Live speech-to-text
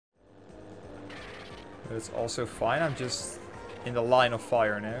It's also fine. I'm just in the line of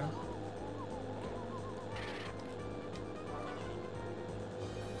fire now.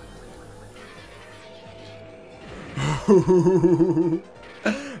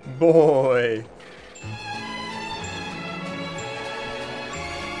 Boy.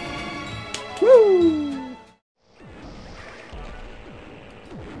 Woo!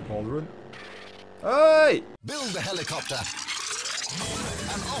 Cauldron. Hey! Build the helicopter.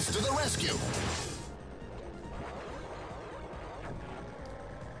 And off to the rescue.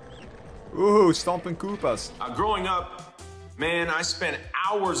 Ooh, stomping Koopas. Growing up, man, I spent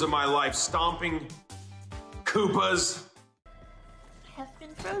hours of my life stomping Koopas. I have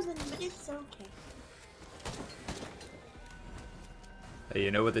been frozen, but it's okay. Hey,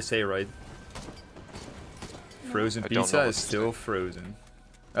 you know what they say, right? No. Frozen I don't know pizza what is to still frozen.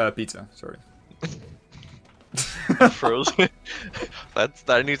 Pizza, sorry. Frozen.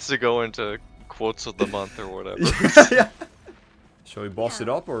 That needs to go into quotes of the month or whatever. Yeah. Shall we boss it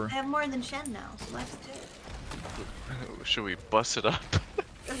up or? I have more than Shen now, so let's do it. Should we bust it up?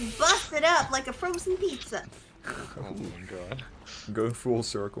 Let's bust it up like a frozen pizza. Oh my god. Going full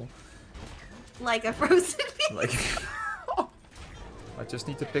circle. Like a frozen pizza. Like. I just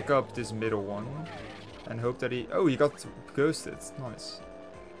need to pick up this middle one and hope that he. Oh, he got ghosted. Nice.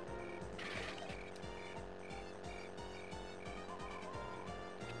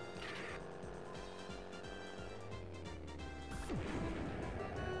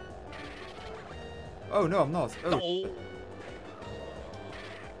 Oh no, I'm not. Oh. No.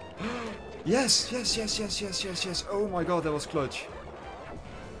 Yes, yes, yes, yes, yes, yes, yes. Oh my god, that was clutch.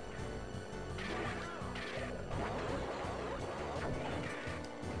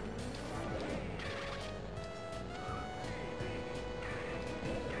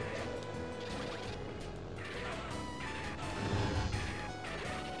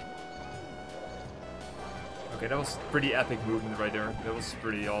 Okay, that was pretty epic movement right there. That was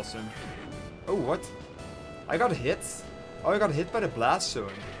pretty awesome. Oh, what? I got hit? Oh, I got hit by the blast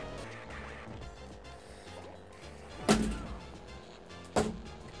zone.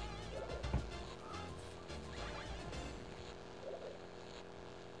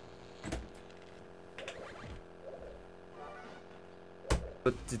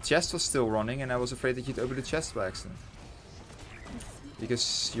 But the chest was still running and I was afraid that you'd open the chest by accident.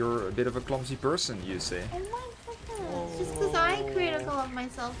 Because you're a bit of a clumsy person, you say. Oh my goodness. Just because I'm critical of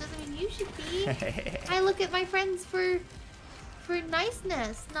myself doesn't mean you should be. I look at my friends for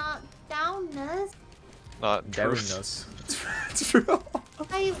niceness, not downness. Not truth. Downness. It's true.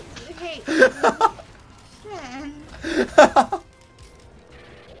 Hey. Shen.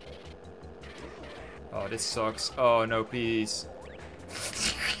 Oh, this sucks. Oh no, please.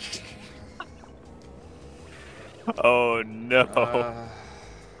 Oh no.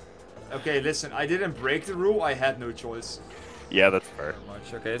 Okay, listen, I didn't break the rule, I had no choice. Yeah, that's fair.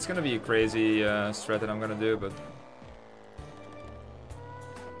 Much. Okay, it's gonna be a crazy strat that I'm gonna do, but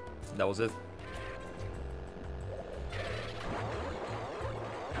that was it.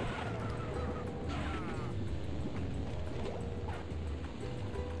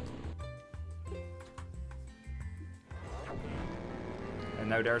 And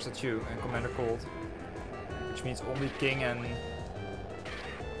now there's a Chew and Commander Cold, which means only King and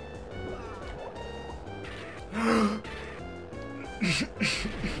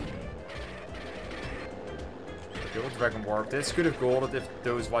okay, what Dragon Warp? This could have golded if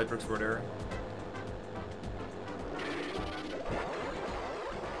those Vipers were there.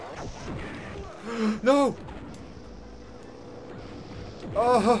 No!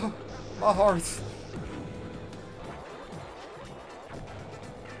 Oh, my heart.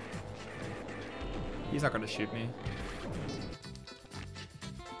 He's not gonna shoot me.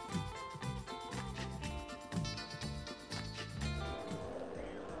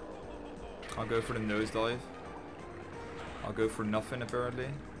 I'll go for the nosedive. I'll go for nothing apparently.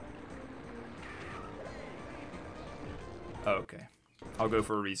 Oh, okay. I'll go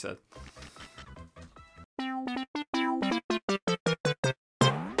for a reset.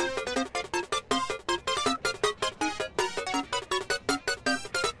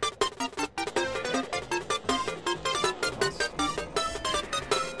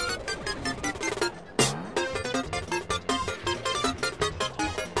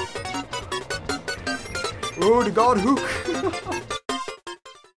 Oh, the god hook!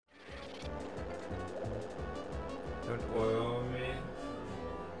 Don't oil me.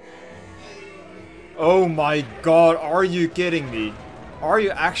 Oh my god, are you kidding me? Are you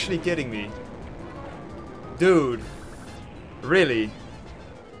actually kidding me? Dude. Really?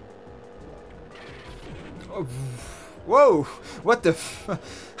 Oh, whoa! What the f-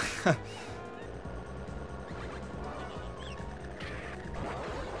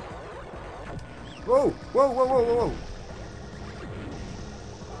 Whoa! Whoa! Whoa! Whoa! Whoa! Whoa!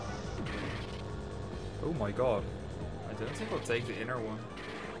 Oh my god. I don't think I'll take the inner one.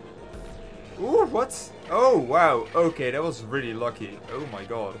 Ooh, what? Oh, wow. Okay, that was really lucky. Oh my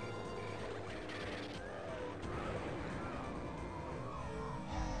god.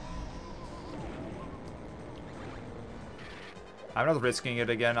 I'm not risking it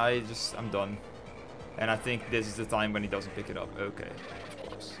again. I'm done. And I think this is the time when he doesn't pick it up. Okay, of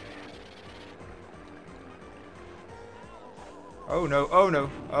course. Oh no, oh no,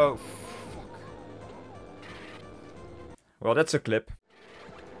 oh fuck. Well, that's a clip.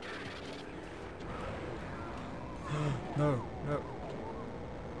 No, no.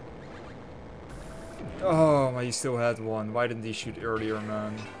 Oh, he still had one. Why didn't he shoot earlier,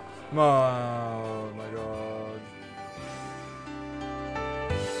 man? Oh my god.